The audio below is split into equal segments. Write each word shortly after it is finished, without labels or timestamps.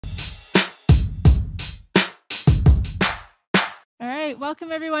All right,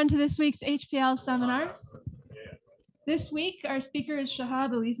 welcome everyone to this week's HPL seminar. This week, our speaker is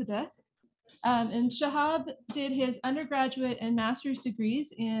Shahab Alizadeh. And Shahab did his undergraduate and master's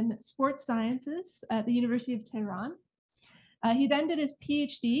degrees in sports sciences at the University of Tehran. He then did his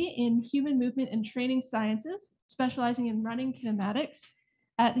PhD in human movement and training sciences, specializing in running kinematics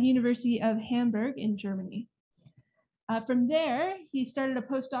at the University of Hamburg in Germany. From there, he started a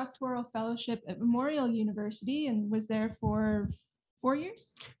postdoctoral fellowship at Memorial University and was there for 4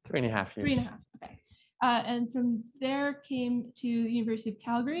 years? 3.5 years. 3.5, okay. And from there came to the University of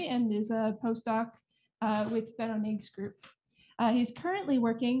Calgary and is a postdoc with Veronig's group. He's currently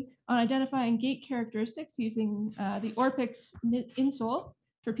working on identifying gait characteristics using the Orpix insole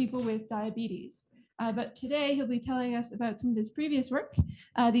for people with diabetes. But today he'll be telling us about some of his previous work,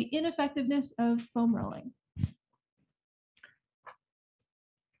 the ineffectiveness of foam rolling.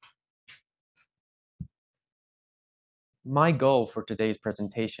 My goal for today's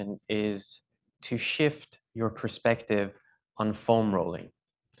presentation is to shift your perspective on foam rolling.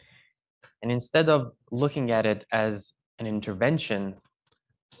 And instead of looking at it as an intervention,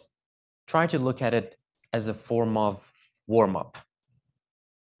 try to look at it as a form of warm-up.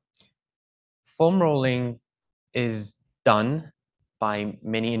 Foam rolling is done by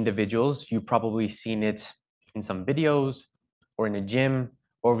many individuals. You've probably seen it in some videos or in a gym,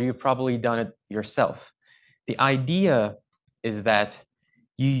 or you've probably done it yourself. The idea is that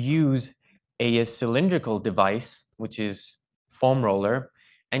you use a cylindrical device, which is foam roller,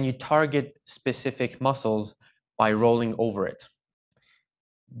 and you target specific muscles by rolling over it.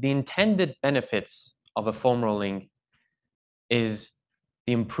 The intended benefits of a foam rolling is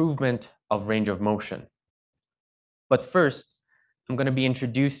the improvement of range of motion. But first, I'm going to be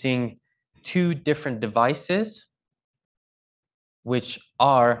introducing two different devices which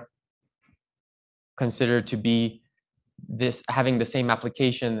are considered to be having the same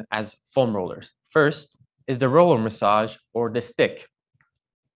application as foam rollers. First is the roller massage or the stick.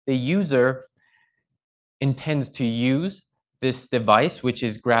 The user intends to use this device, which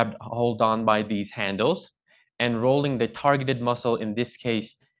is hold on by these handles, and rolling the targeted muscle, in this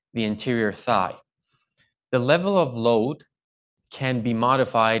case, the anterior thigh. The level of load can be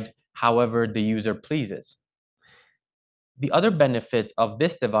modified however the user pleases. The other benefit of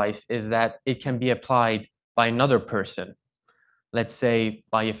this device is that it can be applied by another person, let's say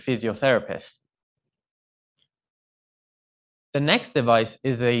by a physiotherapist. The next device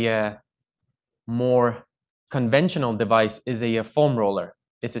is a more conventional device, is a foam roller.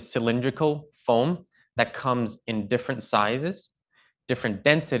 It's a cylindrical foam that comes in different sizes, different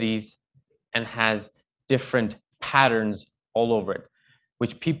densities, and has different patterns all over it,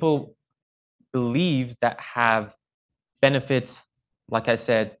 which people believe that have benefits, like I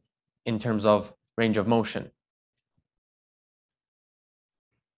said, in terms of range of motion.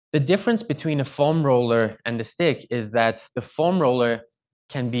 The difference between a foam roller and the stick is that the foam roller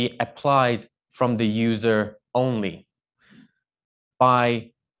can be applied from the user only. By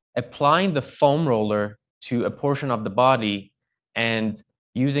applying the foam roller to a portion of the body and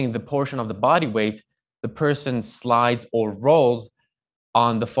using the portion of the body weight, the person slides or rolls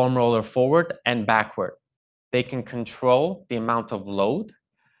on the foam roller forward and backward. They can control the amount of load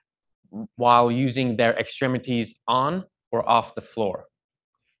while using their extremities on or off the floor.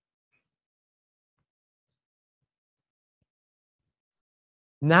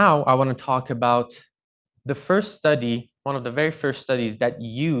 Now I want to talk about the first study, one of the very first studies that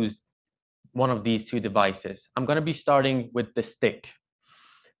used one of these two devices. I'm going to be starting with the stick.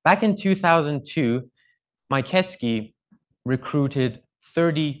 Back in 2002, Mikeski recruited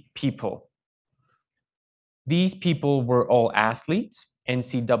 30 people. These people were all athletes,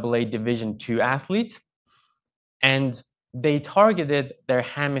 NCAA Division II athletes, and they targeted their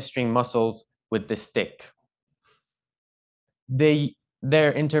hamstring muscles with the stick.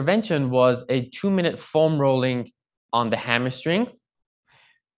 Their intervention was a 2-minute foam rolling on the hamstring,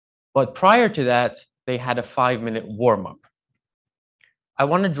 but prior to that, they had a 5-minute warm-up. I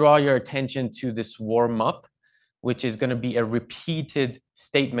want to draw your attention to this warm-up, which is going to be a repeated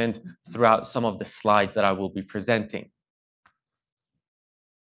statement throughout some of the slides that I will be presenting.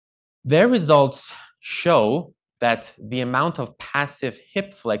 Their results show that the amount of passive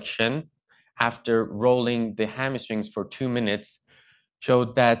hip flexion after rolling the hamstrings for 2 minutes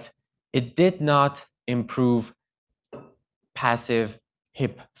showed that it did not improve passive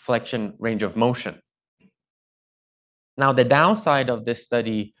hip flexion range of motion. Now, the downside of this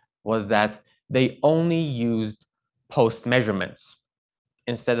study was that they only used post measurements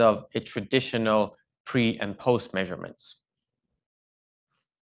instead of a traditional pre and post measurements.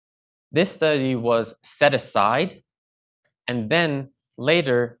 This study was set aside And then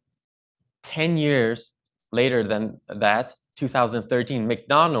later, 10 years later than that, 2013,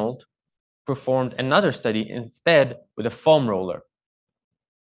 McDonald performed another study instead with a foam roller.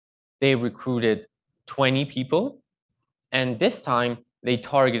 They recruited 20 people, and this time they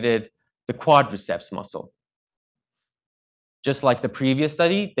targeted the quadriceps muscle. Just like the previous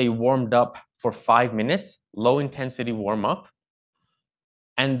study, they warmed up for 5 minutes, low intensity warm up,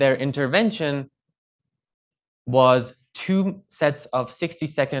 and their intervention was 2 sets of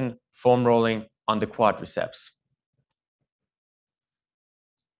 60-second foam rolling on the quadriceps.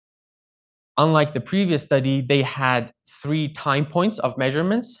 Unlike the previous study, they had 3 time points of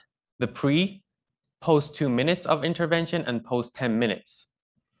measurements: the pre, post 2 minutes of intervention, and post 10 minutes.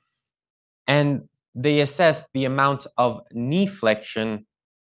 And they assessed the amount of knee flexion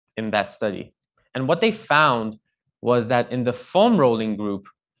in that study. And what they found was that in the foam rolling group,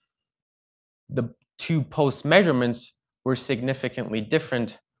 the 2 post measurements were significantly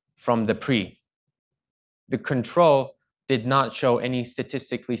different from the pre. The control did not show any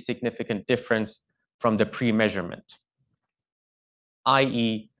statistically significant difference from the pre-measurement,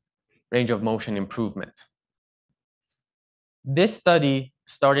 i.e., range of motion improvement. This study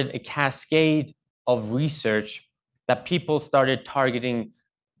started a cascade of research that people started targeting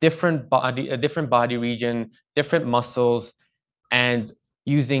different body region, different muscles, and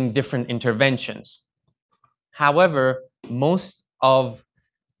using different interventions. However, most of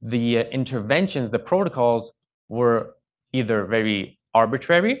the interventions, the protocols, were either very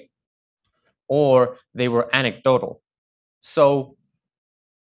arbitrary or they were anecdotal. So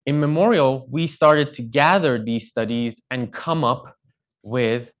in Memorial, we started to gather these studies and come up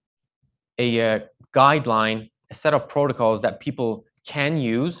with a guideline, a set of protocols that people can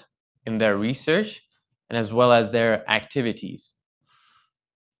use in their research and as well as their activities.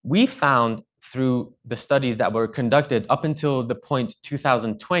 We found through the studies that were conducted up until the point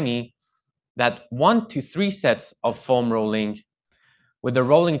 2020 that 1 to 3 sets of foam rolling with a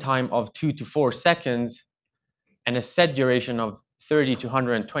rolling time of 2 to 4 seconds and a set duration of 30 to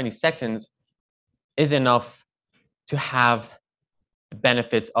 120 seconds is enough to have the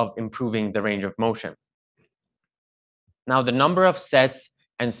benefits of improving the range of motion. Now, the number of sets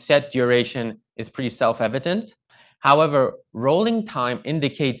and set duration is pretty self-evident. However, rolling time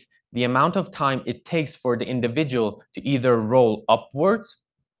indicates the amount of time it takes for the individual to either roll upwards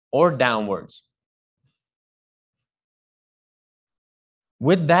or downwards.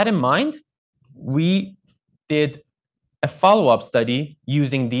 With that in mind, we did a follow-up study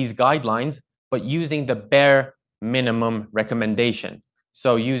using these guidelines, but using the bare minimum recommendation.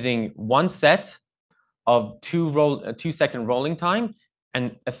 So using 1 set of 2-second rolling time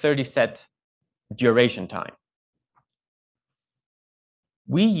and a 30-set duration time.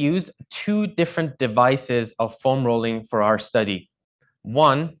 We used 2 different devices of foam rolling for our study.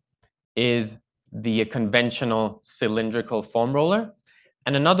 One is the conventional cylindrical foam roller,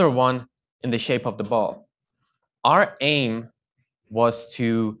 and another one in the shape of the ball. Our aim was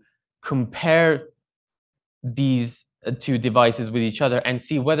to compare these 2 devices with each other and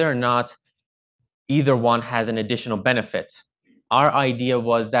see whether or not either one has an additional benefit. Our idea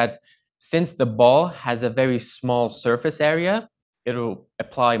was that since the ball has a very small surface area, it'll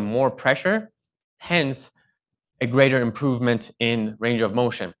apply more pressure, hence a greater improvement in range of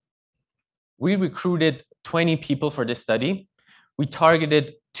motion. We recruited 20 people for this study. We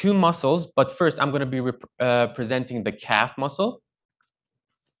targeted 2 muscles, but first I'm going to be presenting the calf muscle,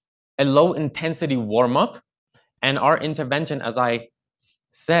 a low intensity warm-up, and our intervention, as I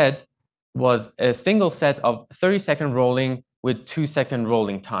said, was a single set of 30-second rolling with 2-second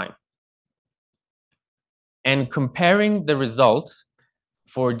rolling time. And comparing the results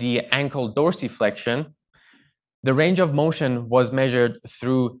for the ankle dorsiflexion, the range of motion was measured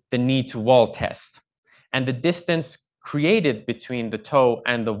through the knee to wall test. And the distance created between the toe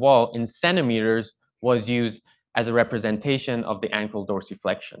and the wall in centimeters was used as a representation of the ankle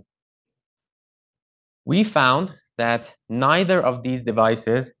dorsiflexion. We found that neither of these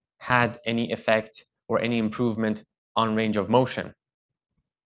devices had any effect or any improvement on range of motion.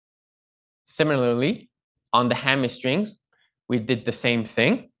 Similarly, on the hamstrings, we did the same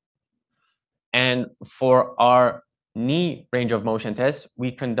thing. And for our knee range of motion test,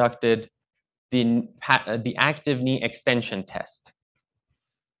 we conducted the active knee extension test.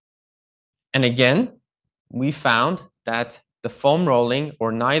 And again, we found that the foam rolling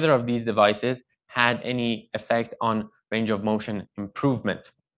or neither of these devices had any effect on range of motion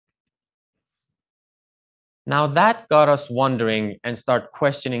improvement. Now that got us wondering and start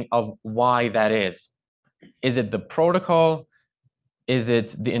questioning of why that is. Is it the protocol? Is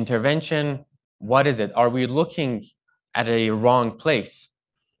it the intervention? What is it? Are we looking at a wrong place.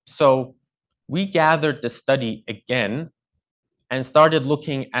 So we gathered the study again and started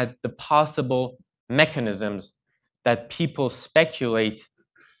looking at the possible mechanisms that people speculate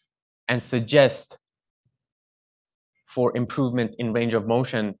and suggest for improvement in range of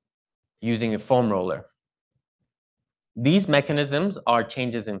motion using a foam roller. These mechanisms are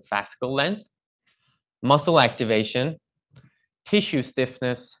changes in fascicle length, muscle activation, tissue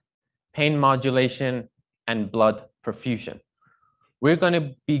stiffness, pain modulation, and blood perfusion. We're going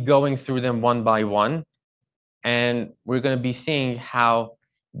to be going through them one by one, and we're going to be seeing how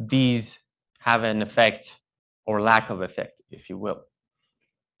these have an effect or lack of effect, if you will.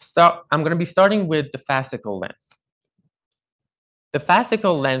 I'm going to be starting with the fascicle length. The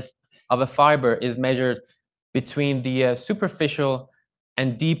fascicle length of a fiber is measured between the superficial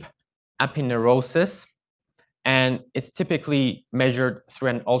and deep aponeurosis, and it's typically measured through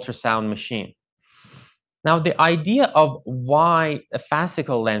an ultrasound machine. Now, the idea of why a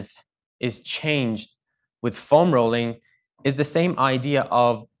fascicle length is changed with foam rolling is the same idea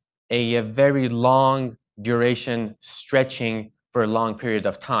of a very long duration stretching for a long period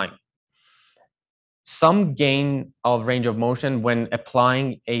of time. Some gain of range of motion when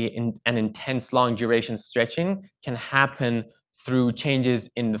applying an intense long duration stretching can happen through changes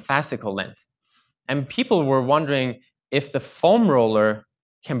in the fascicle length. And people were wondering if the foam roller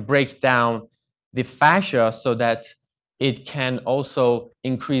can break down the fascia so that it can also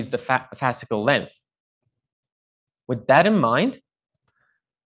increase the fascicle length. With that in mind,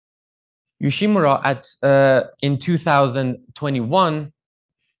 Yoshimura in 2021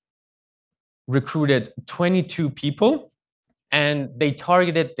 recruited 22 people, and they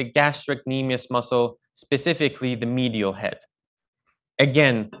targeted the gastrocnemius muscle, specifically the medial head.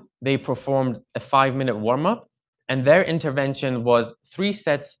 Again, they performed a 5-minute warm-up, and their intervention was 3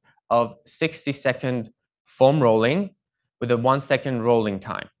 sets of 60-second foam rolling with a 1-second rolling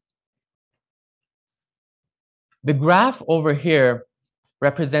time. The graph over here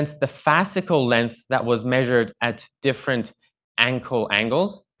represents the fascicle length that was measured at different ankle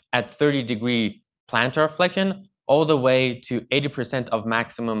angles at 30-degree plantar flexion all the way to 80% of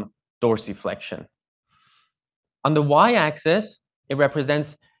maximum dorsiflexion. On the y-axis, it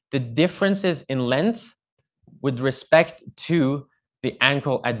represents the differences in length with respect to the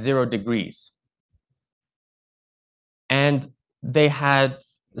ankle at 0 degrees. And they had,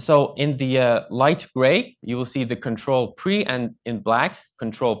 so in the light gray, you will see the control pre, and in black,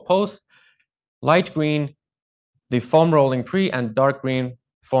 control post. Light green, the foam rolling pre, and dark green,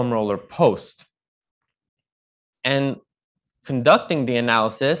 foam roller post. And conducting the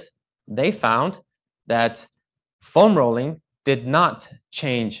analysis, they found that foam rolling did not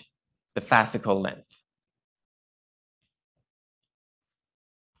change the fascicle length.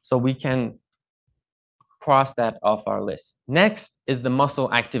 So we can cross that off our list. Next is the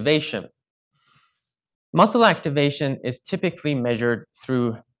muscle activation. Muscle activation is typically measured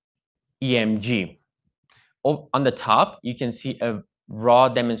through EMG. On the top, you can see a raw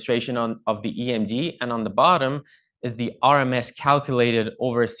demonstration of the EMG, and on the bottom is the RMS calculated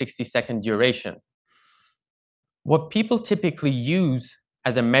over a 60-second duration. What people typically use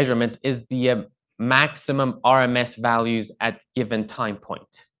as a measurement is the maximum RMS values at given time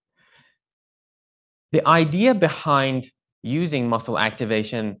point. The idea behind using muscle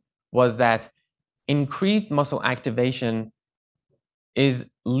activation was that increased muscle activation is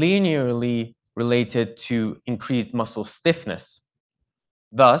linearly related to increased muscle stiffness.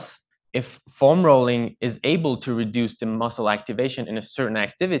 Thus, if foam rolling is able to reduce the muscle activation in a certain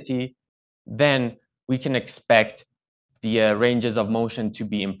activity, then we can expect the ranges of motion to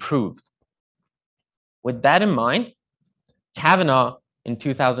be improved. With that in mind, Kavanaugh in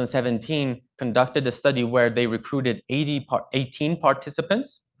 2017 conducted a study where they recruited 18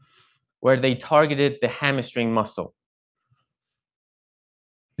 participants, where they targeted the hamstring muscle.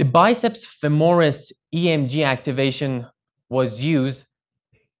 The biceps femoris EMG activation was used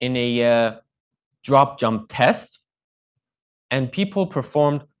in a drop jump test, and people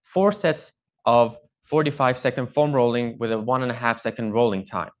performed 4 sets of 45-second foam rolling with a 1.5-second rolling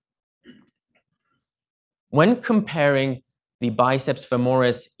time. When comparing the biceps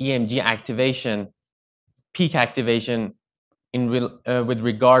femoris EMG activation, peak activation, with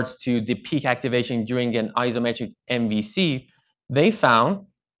regards to the peak activation during an isometric MVC, they found,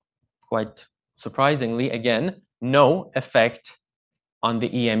 quite surprisingly, again, no effect on the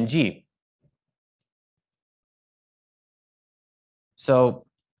EMG. So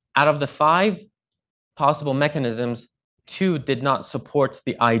out of the 5 possible mechanisms, 2 did not support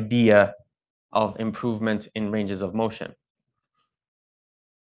the idea of improvement in ranges of motion.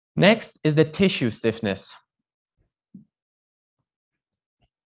 Next is the tissue stiffness.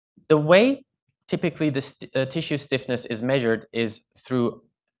 The way typically the tissue stiffness is measured is through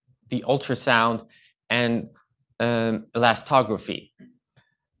the ultrasound and elastography.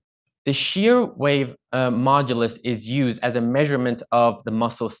 The shear wave modulus is used as a measurement of the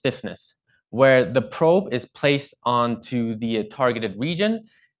muscle stiffness, where the probe is placed onto the targeted region,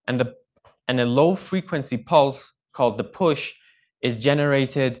 and a low frequency pulse called the push is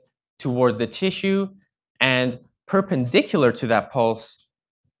generated towards the tissue, and perpendicular to that pulse,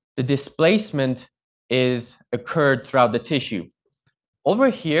 the displacement is occurred throughout the tissue. Over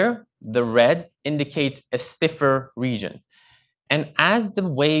here, the red indicates a stiffer region. And as the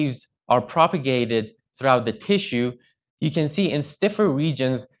waves are propagated throughout the tissue, you can see in stiffer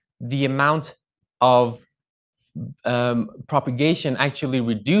regions, the amount of propagation actually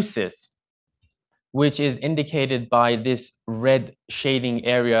reduces, which is indicated by this red shading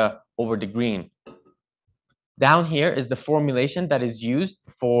area over the green. Down here is the formulation that is used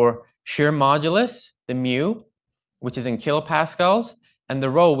for shear modulus, the mu, which is in kilopascals, and the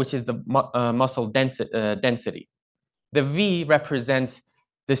rho, which is the muscle density. The V represents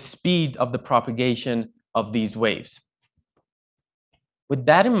the speed of the propagation of these waves. With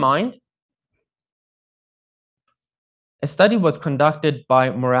that in mind, a study was conducted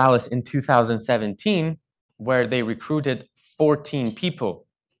by Morales in 2017, where they recruited 14 people.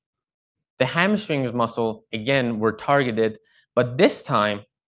 The hamstrings muscle, again, were targeted, but this time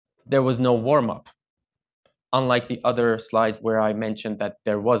there was no warm-up, unlike the other slides where I mentioned that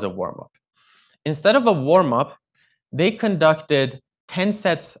there was a warm-up. Instead of a warm-up, they conducted 10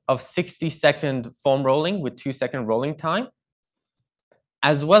 sets of 60-second foam rolling with 2-second rolling time,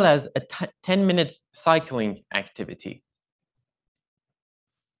 as well as a 10-minute cycling activity.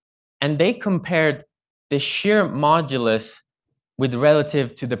 And they compared the shear modulus with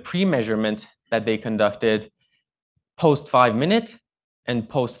relative to the pre-measurement that they conducted post 5 minutes and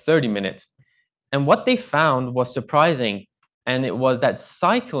post 30 minutes. And what they found was surprising, and it was that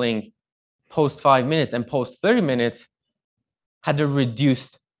cycling post 5 minutes and post 30 minutes had a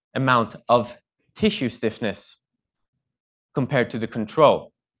reduced amount of tissue stiffness compared to the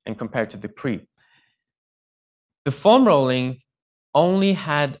control and compared to the pre. The foam rolling only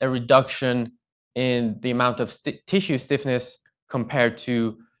had a reduction in the amount of tissue stiffness compared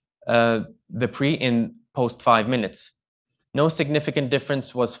to the pre in post 5 minutes. No significant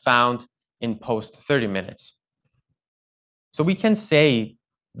difference was found in post 30 minutes. So we can say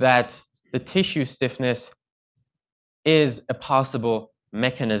that the tissue stiffness is a possible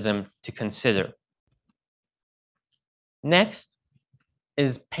mechanism to consider. Next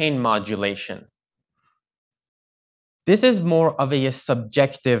is pain modulation. This is more of a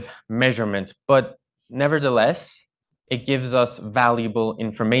subjective measurement, but nevertheless, it gives us valuable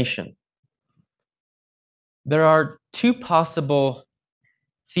information. There are two possible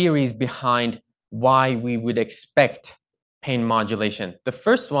theories behind why we would expect pain modulation. The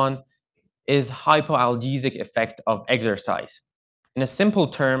first one is hypoalgesic effect of exercise. In a simple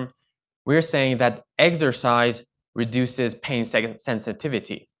term, we're saying that exercise reduces pain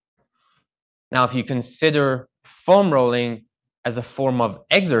sensitivity. Now, if you consider foam rolling as a form of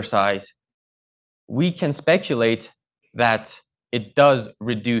exercise, we can speculate that it does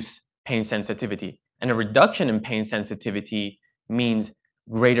reduce pain sensitivity. And a reduction in pain sensitivity means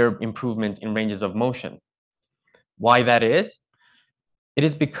greater improvement in ranges of motion. Why that is? It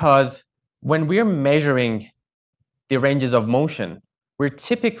is because when we're measuring the ranges of motion, we're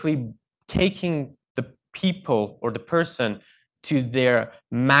typically taking the people or the person to their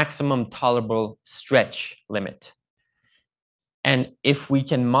maximum tolerable stretch limit. And if we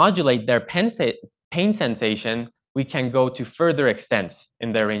can modulate their pain sensation, we can go to further extents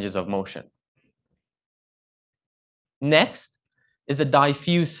in their ranges of motion. Next is the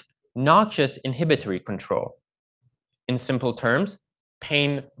diffuse noxious inhibitory control. In simple terms,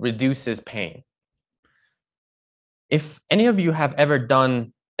 pain reduces pain. If any of you have ever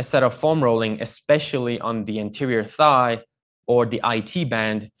done a set of foam rolling, especially on the anterior thigh or the IT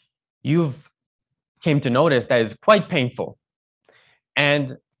band, you've came to notice that it's quite painful.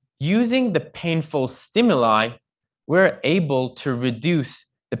 And using the painful stimuli, we're able to reduce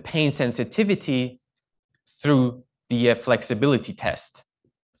the pain sensitivity through the flexibility test.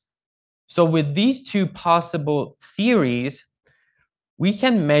 So with these two possible theories, we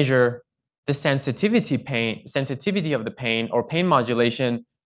can measure the sensitivity of the pain or pain modulation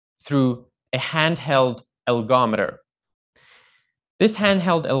through a handheld ergometer. This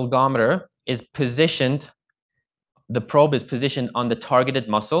handheld ergometer is positioned, the probe is positioned on the targeted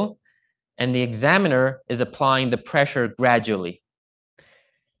muscle, and the examiner is applying the pressure gradually.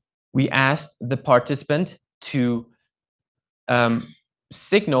 We asked the participant to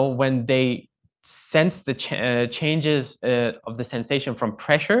signal when they sense the changes of the sensation from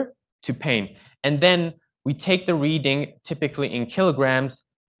pressure to pain. And then we take the reading, typically in kilograms,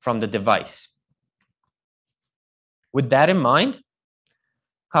 from the device. With that in mind,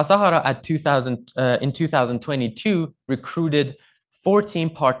 Kasahara in 2022 recruited 14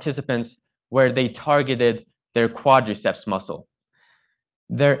 participants where they targeted their quadriceps muscle.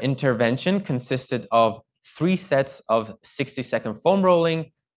 Their intervention consisted of 3 sets of 60-second foam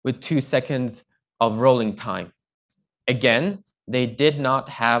rolling with 2 seconds of rolling time. Again, they did not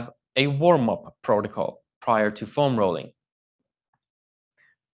have a warm-up protocol prior to foam rolling.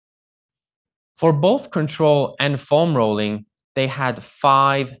 For both control and foam rolling, they had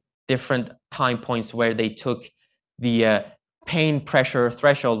 5 different time points where they took the pain pressure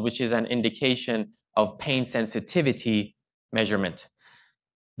threshold, which is an indication of pain sensitivity measurement.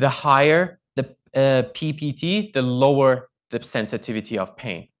 The higher the PPT, the lower the sensitivity of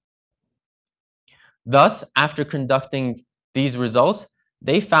pain. Thus, after conducting these results,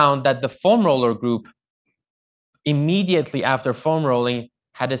 they found that the foam roller group immediately after foam rolling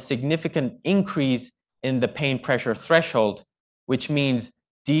had a significant increase in the pain pressure threshold, which means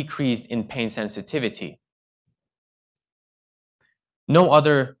decreased in pain sensitivity. No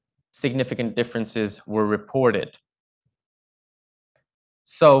other significant differences were reported.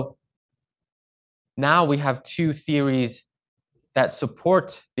 So now we have 2 theories that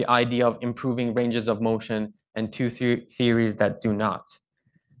support the idea of improving ranges of motion and 2 theories that do not.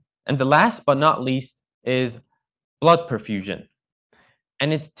 And the last but not least is blood perfusion.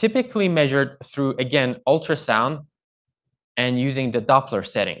 And it's typically measured through, again, ultrasound and using the Doppler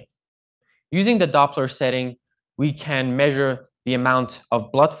setting. Using the Doppler setting, we can measure the amount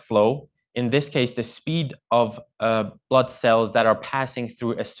of blood flow, in this case, the speed of blood cells that are passing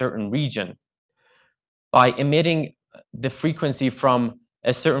through a certain region, by emitting the frequency from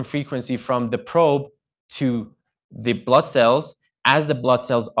a certain frequency from the probe to the blood cells. As the blood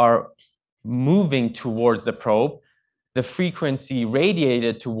cells are moving towards the probe, the frequency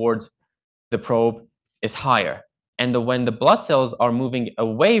radiated towards the probe is higher. And when the blood cells are moving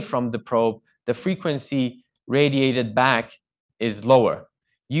away from the probe, the frequency radiated back is lower.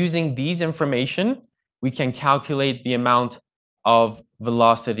 Using these information, we can calculate the amount of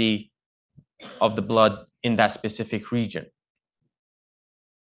velocity of the blood in that specific region.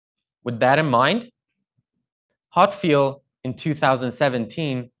 With that in mind, Hotfield in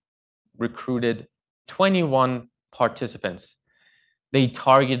 2017 recruited 21 participants. They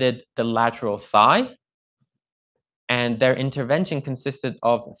targeted the lateral thigh, and their intervention consisted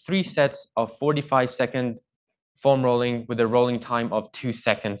of 3 sets of 45-second foam rolling with a rolling time of 2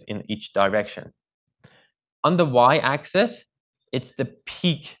 seconds in each direction. On the y-axis, it's the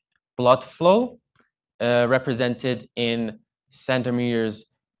peak blood flow represented in centimeters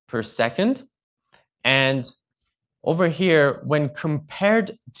per second. And over here, when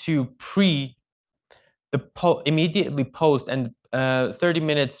compared to immediately post and 30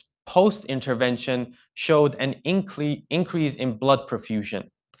 minutes post-intervention showed an increase in blood perfusion.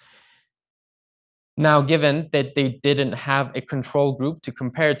 Now, given that they didn't have a control group to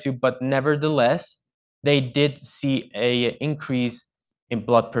compare to, but nevertheless, they did see an increase in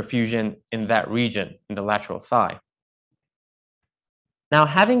blood perfusion in that region, in the lateral thigh. Now,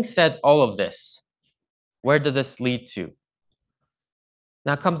 having said all of this, where does this lead to?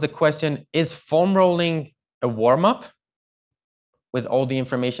 Now comes the question, is foam rolling a warm-up with all the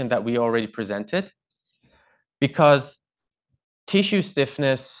information that we already presented? Because tissue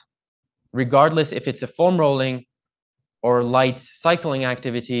stiffness, regardless if it's a foam rolling or light cycling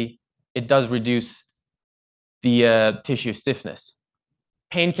activity, it does reduce the tissue stiffness.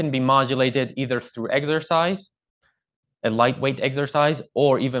 Pain can be modulated either through exercise, a lightweight exercise,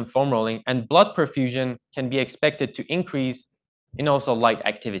 or even foam rolling, and blood perfusion can be expected to increase in also light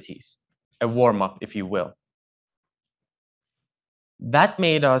activities, a warm-up, if you will. That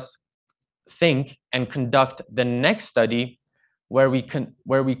made us think and conduct the next study where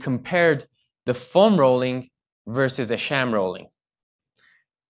we compared the foam rolling versus a sham rolling.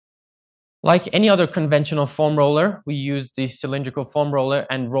 Like any other conventional foam roller, we used the cylindrical foam roller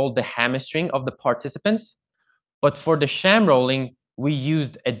and rolled the hamstring of the participants. But for the sham rolling, we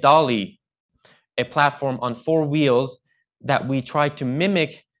used a dolly, a platform on 4 wheels that we tried to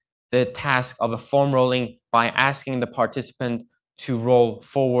mimic the task of a foam rolling by asking the participant to roll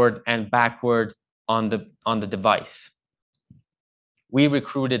forward and backward on the device. We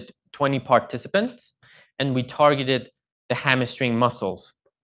recruited 20 participants and we targeted the hamstring muscles.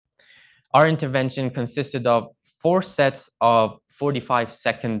 Our intervention consisted of 4 sets of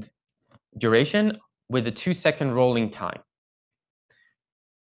 45-second duration with a 2-second rolling time.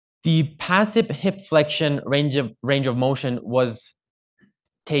 The passive hip flexion range of motion was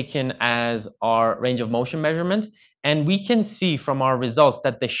taken as our range of motion measurement, and we can see from our results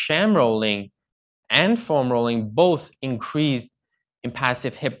that the sham rolling and foam rolling both increased in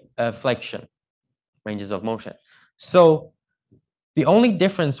passive hip flexion ranges of motion. So the only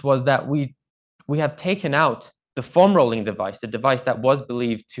difference was that we have taken out the foam rolling device, the device that was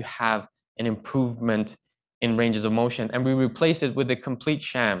believed to have an improvement in ranges of motion, and we replaced it with a complete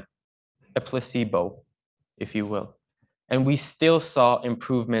sham, a placebo, if you will. And we still saw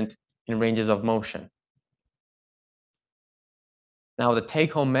improvement in ranges of motion. Now, the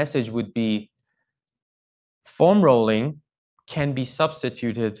take-home message would be foam rolling can be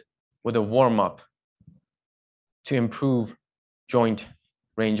substituted with a warm-up to improve joint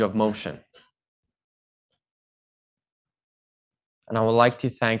range of motion. And I would like to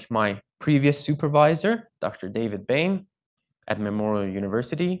thank my previous supervisor, Dr. David Bain at Memorial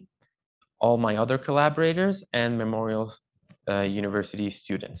University, all my other collaborators, and Memorial University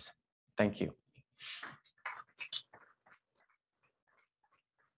students. Thank you.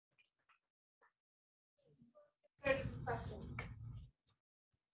 For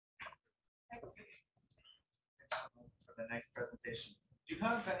the nice presentation. Do you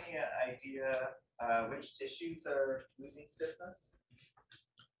have any idea which tissues are losing stiffness?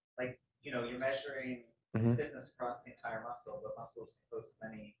 Like, you know, you're measuring stiffness across the entire muscle, but muscle is composed of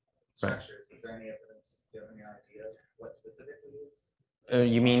many structures. Right. Is there any evidence? Do you have any idea what specifically is?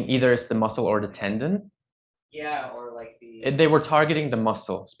 You mean either it's the muscle or the tendon? Yeah, or like the... They were targeting the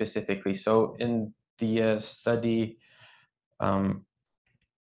muscle specifically. So in the study, for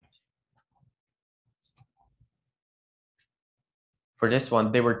this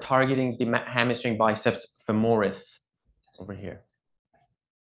one, they were targeting the hamstring biceps femoris over here.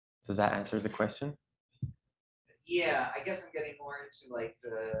 Does that answer the question? Yeah, I guess I'm getting more into like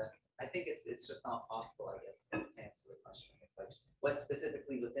the... I think it's just not possible, I guess, to answer the question. Like, what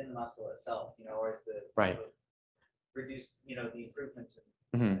specifically within the muscle itself, you know, or is the... Right. Reduce, you know, the improvement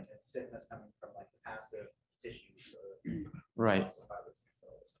in stiffness coming from like the passive tissues or right. muscle fibers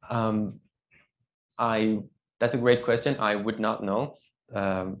themselves? That's a great question. I would not know,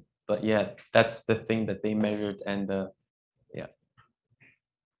 but yeah, that's the thing that they measured, and yeah.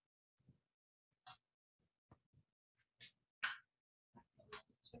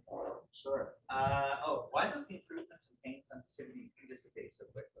 Sure. Why does the improvement in pain sensitivity dissipate so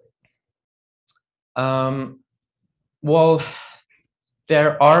quickly? Well,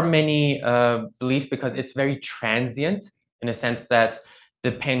 there are many beliefs because it's very transient in a sense that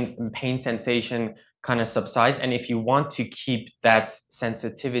the pain sensation kind of subsides, and if you want to keep that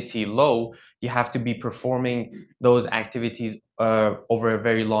sensitivity low, you have to be performing those activities over a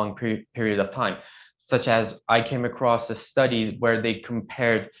very long period of time. Such as I came across a study where they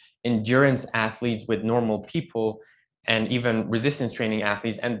compared endurance athletes with normal people and even resistance training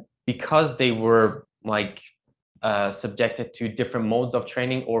athletes, and because they were like subjected to different modes of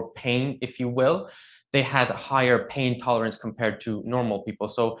training or pain, if you will, they had higher pain tolerance compared to normal people.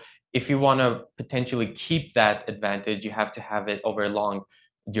 So if you want to potentially keep that advantage, you have to have it over a long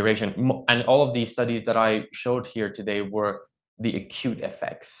duration. And all of these studies that I showed here today were the acute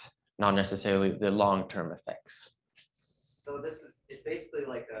effects, not necessarily the long-term effects. So it's basically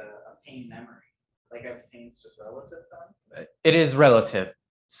like a pain memory. Like pain's just relative then? It is relative.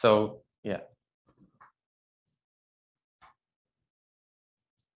 So yeah.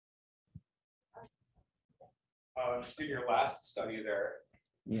 In your last study there,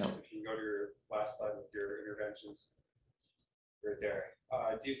 yeah. If you can go to your last slide with your interventions, right there.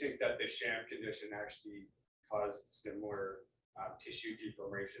 Do you think that the sham condition actually caused similar tissue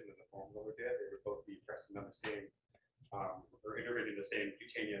deformation than the foam roller did? They would both be pressing on the same or innervating the same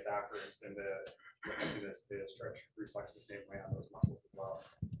cutaneous afferents, and the stretch reflects the same way on those muscles as well.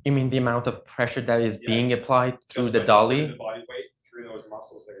 You mean the amount of pressure that is being applied through the dolly? The body weight through those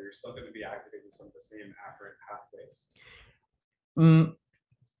muscles there, you're still going to be activating some of the same afferent pathways.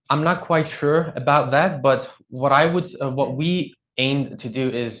 I'm not quite sure about that, but what we aim to do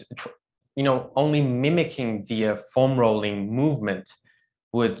is, only mimicking the foam rolling movement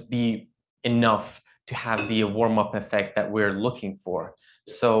would be enough to have the warm-up effect that we're looking for.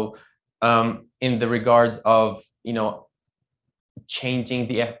 So, in the regards of changing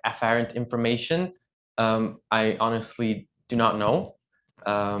the afferent information, I honestly do not know,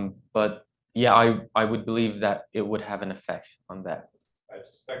 but yeah, I would believe that it would have an effect on that. I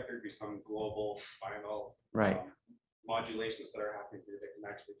suspect there'd be some global spinal modulations that are happening here that can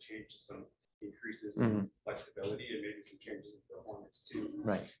actually change some increases in flexibility and maybe some changes in performance too.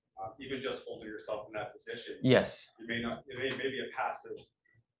 Right. Even just holding yourself in that position. Yes. It may be a passive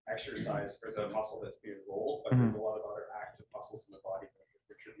exercise for the muscle that's being rolled, but there's a lot of other active muscles in the body that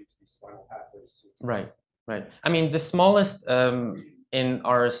contribute to these spinal pathways too. Right, right. I mean, the smallest in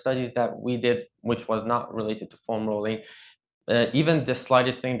our studies that we did, which was not related to foam rolling, even the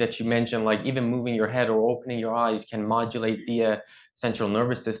slightest thing that you mentioned, like even moving your head or opening your eyes, can modulate the central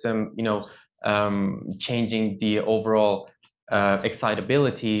nervous system, changing the overall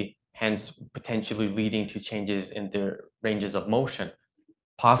excitability, hence potentially leading to changes in the ranges of motion,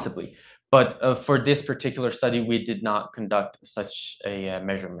 possibly. But for this particular study, we did not conduct such a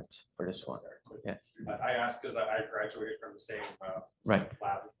measurement for this one. Yeah. I asked because I graduated from the same Right.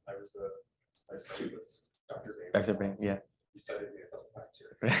 lab. I studied with Dr. Bain. Dr. Bain, yeah. You studied me a couple times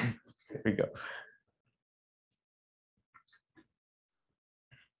here. There we go.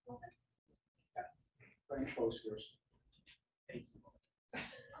 Very close first. Thank you.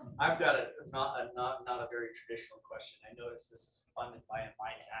 I've got not a very traditional question. I noticed this is funded by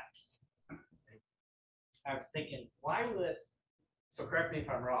my tax. I was thinking, why would, so correct me if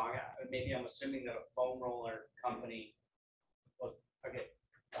I'm wrong, maybe I'm assuming that a foam roller company was, okay,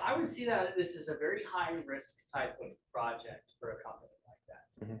 I would see that this is a very high risk type of project for a company like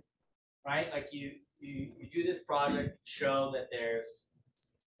that. Right? Like you do this project, show that there's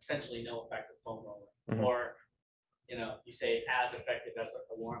essentially no effective foam roller, or you say it's as effective as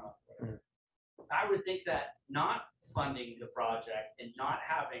a warm-up. I would think that not funding the project and not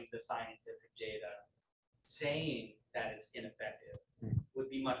having the scientific data saying that it's ineffective would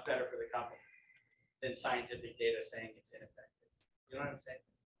be much better for the company than scientific data saying it's ineffective. You know what I'm saying?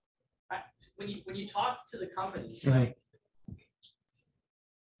 When you talk to the company, like,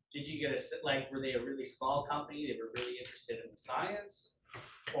 did you get were they a really small company? They were really interested in the science,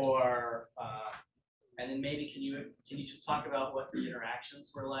 or and then maybe can you just talk about what the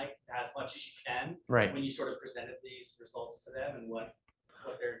interactions were like as much as you can, right, when you sort of presented these results to them and what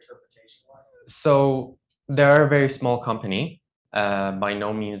their interpretation was? So they're a very small company. By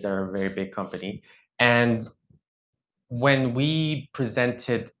no means they're a very big company. And when we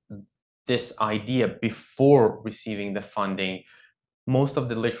presented this idea before receiving the funding, most of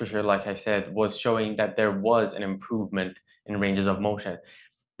the literature, like I said, was showing that there was an improvement in ranges of motion.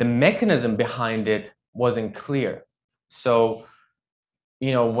 The mechanism behind it wasn't clear. So,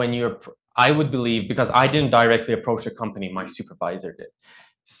 when I would believe, because I didn't directly approach the company, my supervisor did.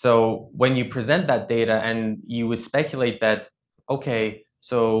 So when you present that data and you would speculate that, okay,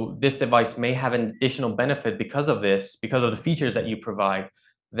 so this device may have an additional benefit because of this, because of the features that you provide,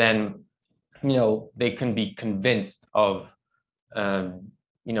 then, they can be convinced of,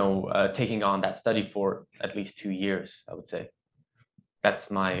 taking on that study for at least 2 years, I would say.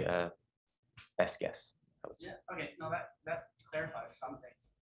 That's my best guess. Yeah, okay, no, that clarifies some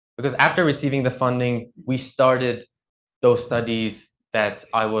things. Because after receiving the funding, we started those studies that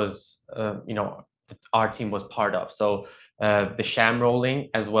I was, our team was part of. So the sham rolling,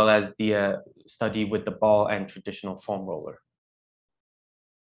 as well as the study with the ball and traditional foam roller.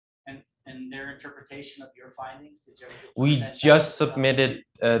 And their interpretation of your findings? Did you ever We just submitted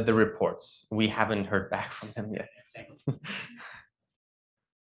the reports. We haven't heard back from them yet.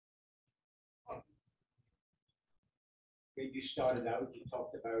 When you started out, you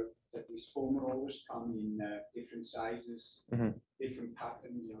talked about that these foam rollers come in different sizes, different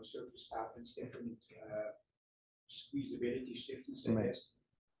patterns, surface patterns, different squeezability, stiffness, I guess.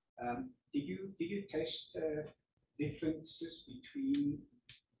 Did you test differences between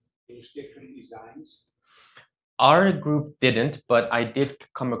those different designs? Our group didn't, but I did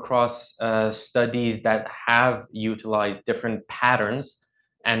come across studies that have utilized different patterns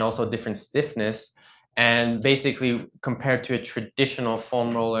and also different stiffness. And basically, compared to a traditional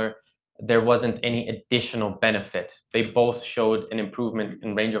foam roller, there wasn't any additional benefit. They both showed an improvement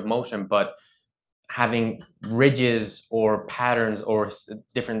in range of motion, but having ridges or patterns or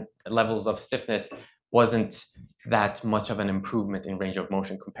different levels of stiffness wasn't that much of an improvement in range of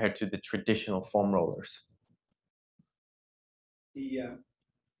motion compared to the traditional foam rollers. The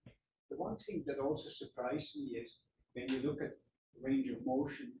one thing that also surprised me is when you look at range of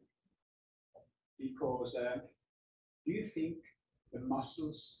motion, because do you think the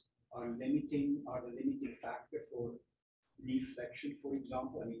muscles are the limiting factor for knee flexion, for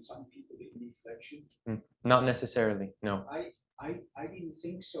example? I mean, some people get knee flexion. Not necessarily, no. I didn't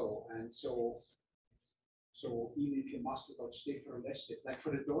think so, and so even if your muscle got stiff or less stiff, like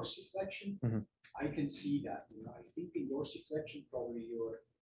for the dorsiflexion, I can see that. I think in dorsiflexion, probably your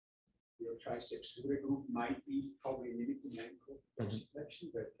triceps fluid group might be probably limiting ankle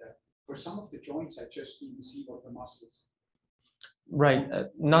dorsiflexion, but for some of the joints, I just didn't see what the muscles. Right.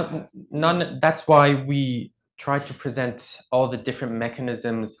 That's why we tried to present all the different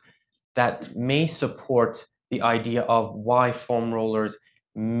mechanisms that may support the idea of why foam rollers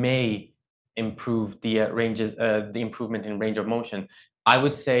may improve the the improvement in range of motion. I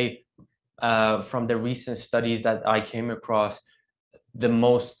would say from the recent studies that I came across, the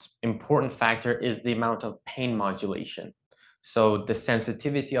most important factor is the amount of pain modulation. So the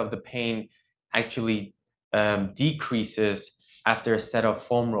sensitivity of the pain actually decreases after a set of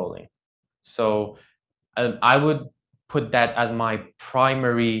foam rolling. So I would put that as my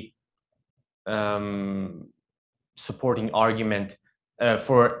primary supporting argument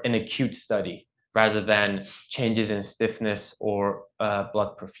for an acute study rather than changes in stiffness or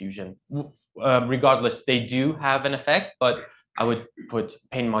blood perfusion. Regardless, they do have an effect, but I would put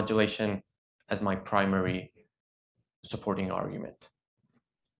pain modulation as my primary supporting argument.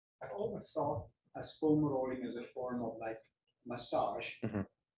 I always thought as foam rolling as a form of like massage. Mhm.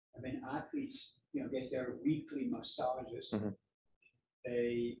 I mean, athletes, get their weekly massages. Mhm.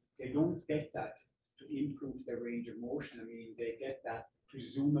 They don't get that to improve their range of motion. I mean, they get that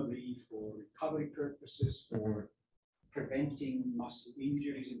presumably for recovery purposes, for preventing muscle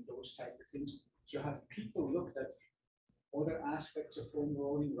injuries and those type of things. So have people looked at other aspects of foam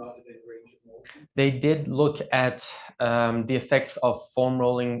rolling rather than range of motion? They did look at the effects of foam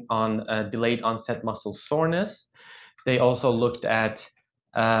rolling on delayed onset muscle soreness. They also looked at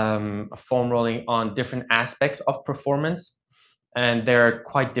foam rolling on different aspects of performance, and they're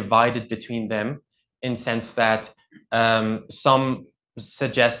quite divided between them in sense that some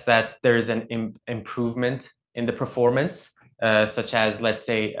suggest that there is an improvement in the performance, such as, let's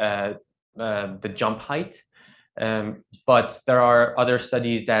say, the jump height. But there are other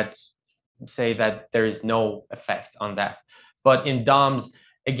studies that say that there is no effect on that. But in DOMS,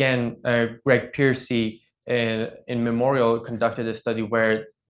 again, Greg Piercy in Memorial conducted a study where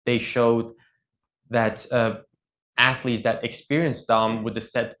they showed that athletes that experienced DOM with a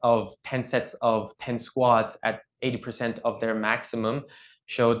set of 10 sets of 10 squats at 80% of their maximum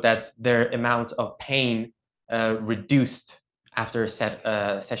showed that their amount of pain reduced after a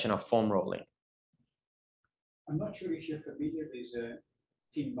session of foam rolling. I'm not sure if you're familiar with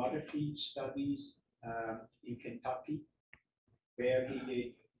Tim Butterfield's studies in Kentucky, where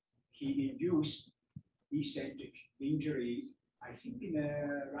he induced eccentric injury, I think in a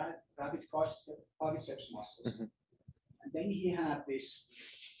rabbit quadriceps muscles. Mhm. And then he had this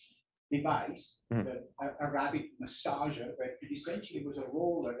device, a rabbit massager, but it essentially was a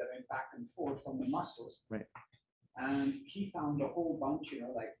roller that went back and forth from the muscles. Right. And he found a whole bunch,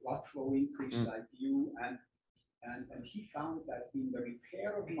 like blood flow increase, like you, and he found that in the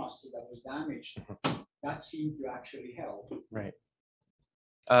repair of muscle that was damaged, that seemed to actually help. Right.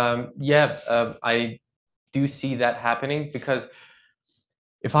 I do see that happening because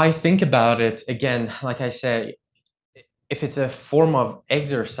if I think about it, again, like I said, if it's a form of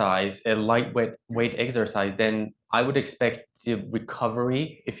exercise, a lightweight exercise, then I would expect the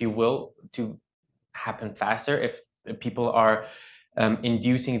recovery, if you will, to happen faster. If people are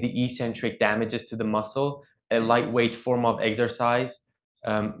inducing the eccentric damages to the muscle, a lightweight form of exercise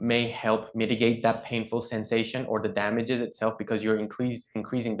may help mitigate that painful sensation or the damages itself because you're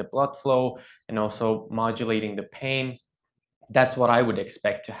increasing the blood flow and also modulating the pain. That's what I would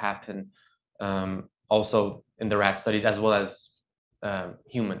expect to happen also in the rat studies as well as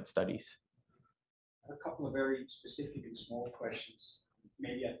human studies. A couple of very specific and small questions.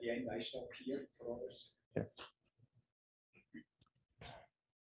 Maybe at the end I stop here for others. Yeah.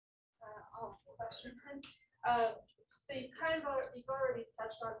 I'll ask a question. So you've already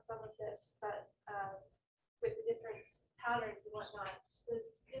touched on some of this, but with the different patterns and whatnot, does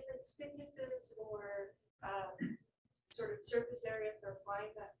different stiffnesses or sort of surface area for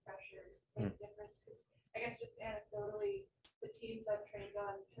applying that pressure make a difference? Because I guess just anecdotally, the teams I've trained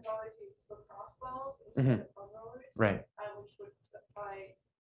on have always used lacrosse balls instead of foam rollers, right? Which would apply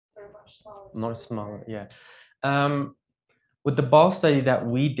for a much smaller. Much smaller, yeah. With the ball study that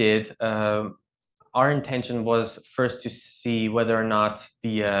we did, our intention was first to see whether or not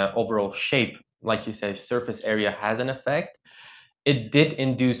the overall shape, like you say, surface area has an effect. It did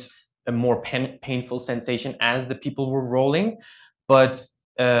induce a more painful sensation as the people were rolling, but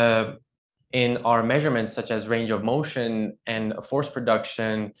in our measurements, such as range of motion and force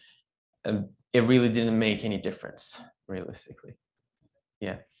production, it really didn't make any difference, realistically.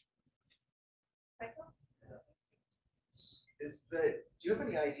 Yeah. Do you have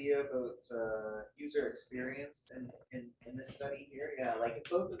any idea about user experience in this study here? Yeah, like if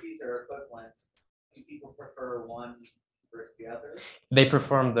both of these are equivalent, do people prefer one versus the other? They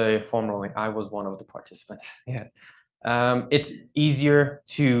performed the foam rolling. I was one of the participants. Yeah. It's easier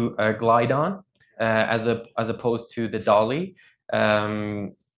to glide on. as opposed to the dolly.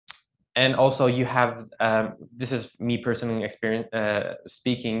 And also you have, this is me personally experience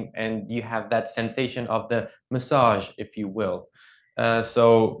speaking, and you have that sensation of the massage, if you will.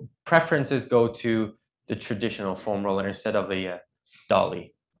 So preferences go to the traditional foam roller instead of a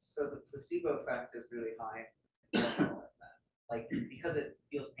dolly. So the placebo effect is really high. Like, because it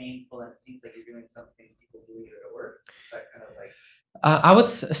feels painful and it seems like you're doing something, people believe that it works. Is that kind of like? I would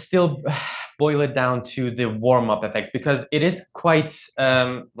still boil it down to the warm-up effects, because it is quite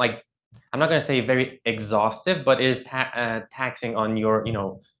like, I'm not going to say very exhaustive, but it is taxing on your,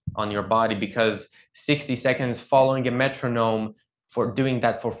 on your body, because 60 seconds following a metronome for doing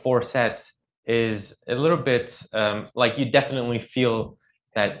that for 4 sets is a little bit like, you definitely feel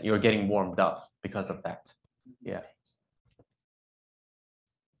that you're getting warmed up because of that. Yeah.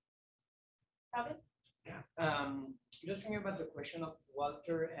 Robin? Just thinking about the question of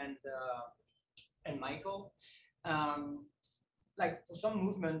Walter and Michael. Like for some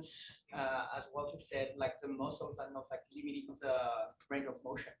movements, as Walter said, like the muscles are not like limiting the range of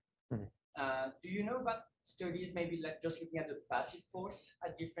motion. Do you know about studies maybe like just looking at the passive force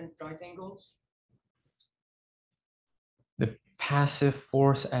at different joint angles? The passive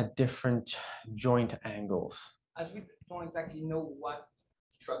force at different joint angles. As we don't exactly know what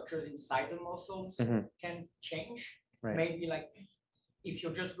structures inside the muscles can change. Right. Maybe like if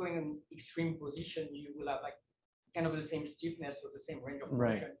you're just going in extreme position, you will have like kind of the same stiffness or the same range of motion.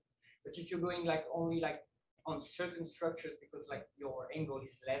 Right. But if you're going like only like on certain structures because like your angle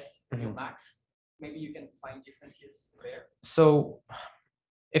is less than your max, maybe you can find differences there. So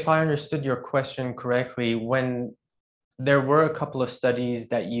if I understood your question correctly, when there were a couple of studies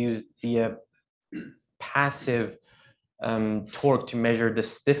that used the passive torque to measure the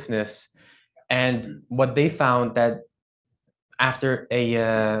stiffness, and what they found that after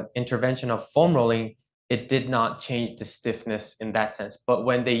a intervention of foam rolling, it did not change the stiffness in that sense. But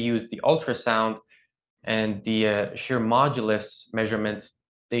when they used the ultrasound and the shear modulus measurements,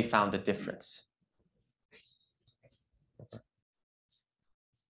 they found a difference.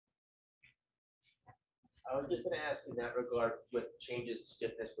 I was just going to ask in that regard, with changes in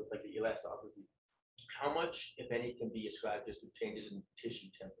stiffness with like the elastography, how much, if any, can be ascribed just to changes in tissue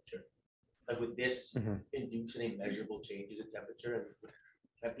temperature? Like would this induce any measurable changes in temperature?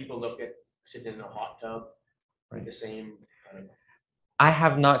 And people look at sitting in a hot tub, right, the same. I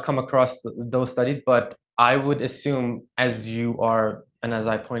have not come across those studies, but I would assume, as you are, and as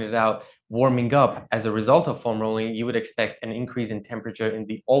I pointed out, warming up as a result of foam rolling, you would expect an increase in temperature in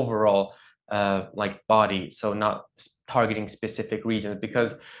the overall like body, so not targeting specific regions,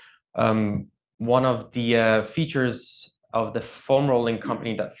 because one of the features of the foam rolling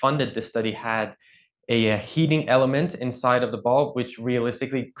company that funded this study had a heating element inside of the ball, which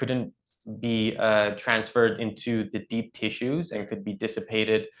realistically couldn't be transferred into the deep tissues and could be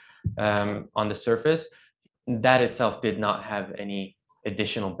dissipated on the surface. That itself did not have any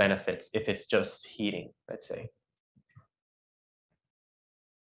additional benefits if it's just heating, let's say.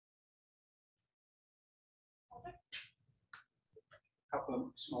 Couple of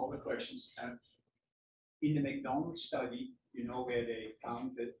smaller questions. In the McDonald's study, you know, where they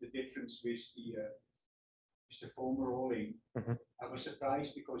found that the difference with the foam rolling, I was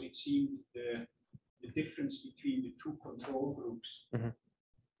surprised because it seemed the difference between the two control groups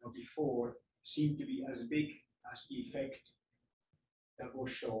before seemed to be as big as the effect that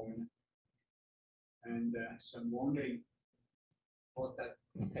was shown. And so I'm wondering what that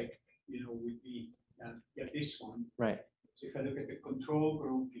effect, would be. Yeah, this one. Right. So if I look at the control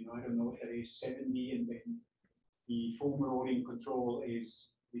group, I don't know, there is 70, and then the foam rolling control is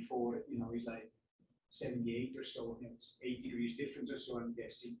before, is like 78 or so, and it's 8 degrees difference or so, I'm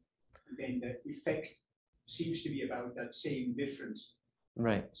guessing. And then the effect seems to be about that same difference.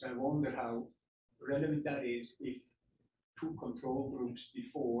 Right. So I wonder how relevant that is if two control groups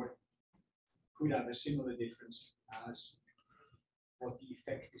before could have a similar difference as what the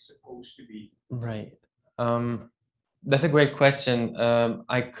effect is supposed to be. Right. That's a great question.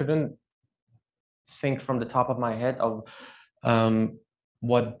 I couldn't think from the top of my head of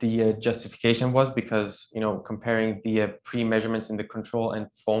what the justification was, because comparing the pre-measurements in the control and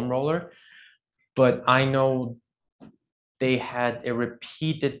foam roller, but I know they had a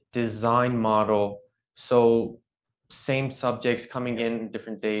repeated design model, so same subjects coming in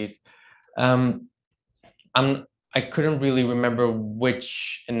different days. I couldn't really remember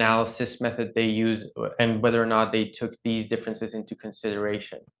which analysis method they used and whether or not they took these differences into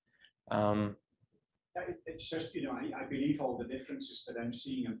consideration. It's just, I believe all the differences that I'm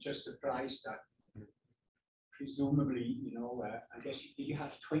seeing. I'm just surprised that presumably, I guess you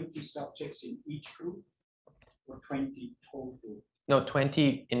have 20 subjects in each group or 20 total? No,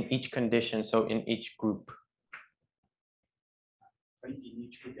 20 in each condition, so in each group. 20 in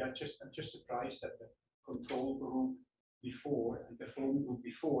each group. I'm just surprised that the control group before and the flow group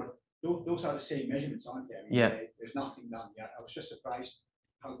before, those are the same measurements, aren't they? I mean, Yeah. There's nothing done. Yeah, I was just surprised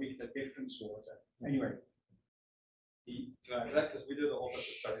how big the difference was. Anyway. Because we did a whole bunch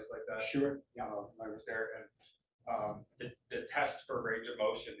of studies like that. Sure. Yeah. I was there, and the test for range of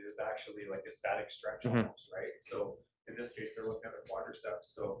motion is actually like a static stretch almost, right? So in this case, they're looking at the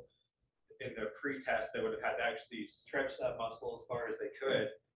quadriceps. So in the pre-test, they would have had to actually stretch that muscle as far as they could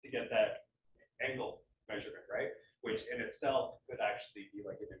to get that angle measurement, right? Which in itself could actually be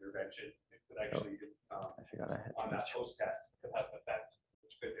like an intervention. It could actually, I forgot I had on that post-test, could have an effect,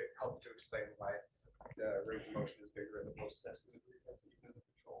 which could help to explain why the range of motion is bigger in the post-test than in the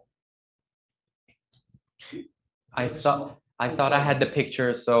control. I thought I had the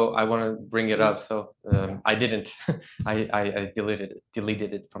picture, so I want to bring it up. So I didn't. I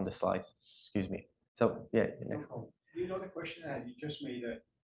deleted it from the slides. Excuse me. So yeah, next one. The question I had, you just made a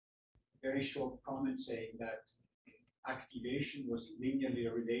very short comment saying that activation was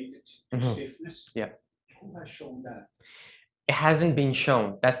linearly related to stiffness. Yeah. Who has shown that? It hasn't been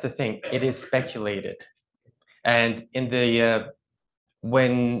shown. That's the thing. It is speculated, and in the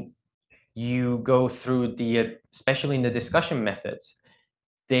when you go through the, especially in the discussion methods,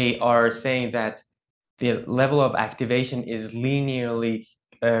 they are saying that the level of activation is linearly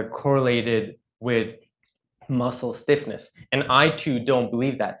correlated with muscle stiffness. And I too don't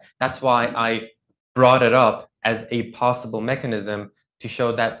believe that. That's why I brought it up as a possible mechanism to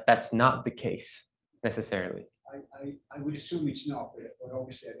show that that's not the case necessarily. I would assume it's not, but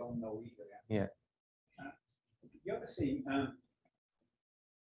obviously I don't know either. Yeah. The other thing,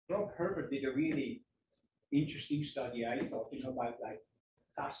 Rob Herbert did a really interesting study, I thought, about like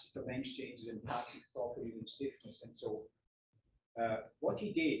facet length changes and passive properties and stiffness. And so what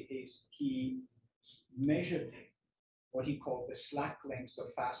he did is he measured what he called the slack lengths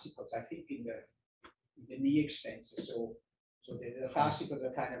of fascicles, I think in the knee extensor. So the fascicles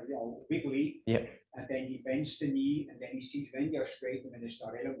are kind of wiggly, yeah. And then he bends the knee, and then he sees when they're straight and when they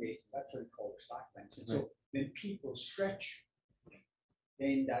start elongating. That's what we call slack lengths. And so when people stretch,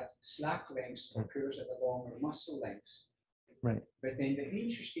 then that slack length occurs at a longer muscle length. Right. But then the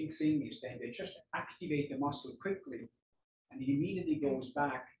interesting thing is then they just activate the muscle quickly, and it immediately goes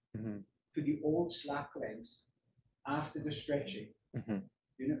back to the old slack length after the stretching.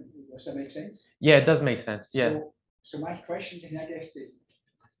 Does that make sense? Yeah, it does make sense. Yeah. So my question then, I guess, is,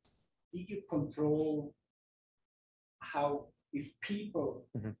 did you control how, if people,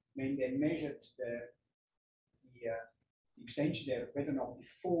 when they measured the extension there, whether or not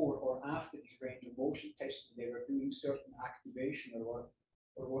before or after the range of motion testing, they were doing certain activation, or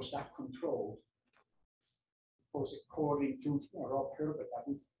was that controlled? Because according to Rob Herbert, that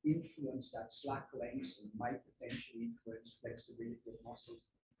would influence that slack length and might potentially influence flexibility of muscles.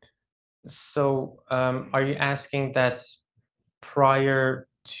 So are you asking that prior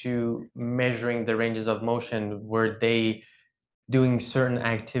to measuring the ranges of motion, were they doing certain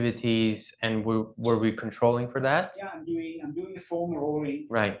activities and were we controlling for that? Yeah, I'm doing the foam rolling.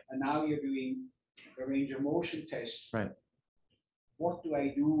 Right. And now you're doing the range of motion test. Right. What do I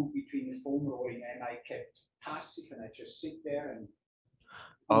do between the foam rolling and I kept passive and I just sit there and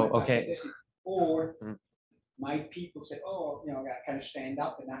okay. Or might people say, oh, I kind of stand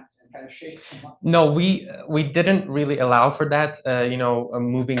up and kind of shake them up? No, we didn't really allow for that,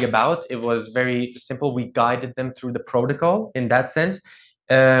 moving about. It was very simple. We guided them through the protocol in that sense.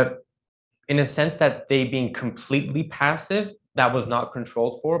 In a sense that they being completely passive, that was not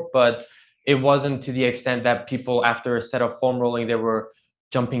controlled for, but it wasn't to the extent that people after a set of foam rolling, they were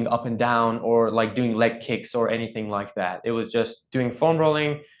jumping up and down or like doing leg kicks or anything like that. It was just doing foam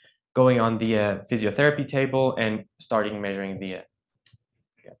rolling, going on the physiotherapy table and starting measuring the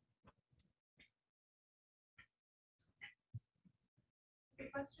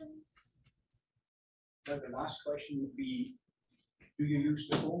questions? Well, the last question would be, do you use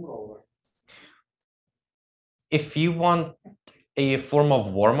the foam roller? If you want a form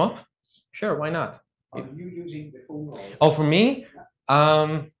of warm-up, sure, why not? Are you using the foam roller? Oh, for me?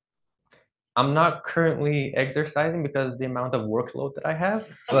 I'm not currently exercising because of the amount of workload that I have,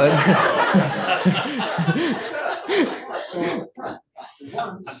 but so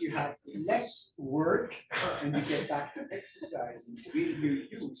once you have less work and you get back to exercising, will you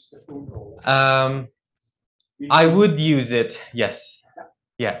use the foam roller? I would use it, yes.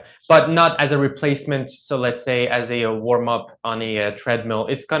 Yeah, but not as a replacement. So let's say as a warm-up on a treadmill,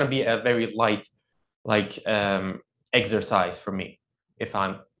 it's going to be a very light like exercise for me if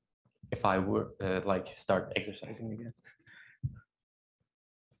I were like start exercising again.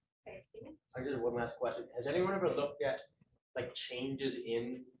 I just have one last question. Has anyone ever looked at like changes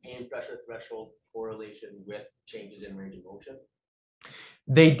in pain pressure threshold correlation with changes in range of motion?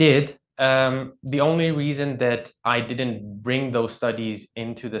 They did. The only reason that I didn't bring those studies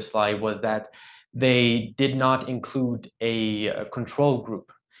into the slide was that they did not include a control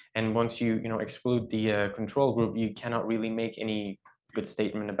group. And once you exclude the control group, you cannot really make any good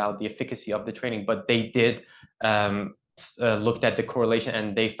statement about the efficacy of the training. But they did looked at the correlation,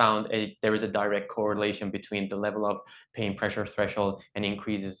 and they found there is a direct correlation between the level of pain pressure threshold and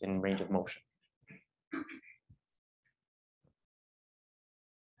increases in range of motion.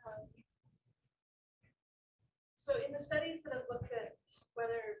 So in the studies that have looked at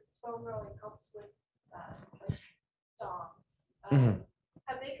whether foam rolling helps with like DOMs,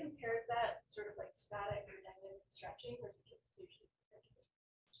 have they compared that sort of like static or dynamic stretching, or is it just usually?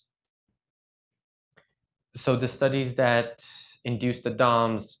 So the studies that induced the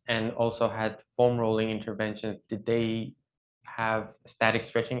DOMs and also had foam rolling interventions, did they have static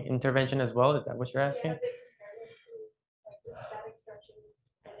stretching intervention as well? Is that what you're asking? Yeah, they compared it to like the static stretching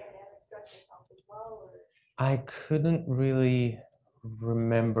and dynamic stretching help as well, or? I couldn't really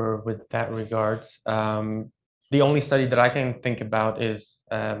remember with that regards. The only study that I can think about is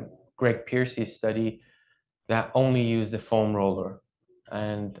Greg Piercy's study that only used the foam roller,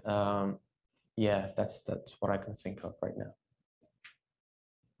 and yeah, that's what I can think of right now.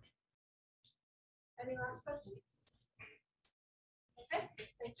 Any last questions? Okay,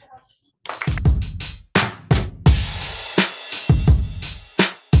 thanks for having me.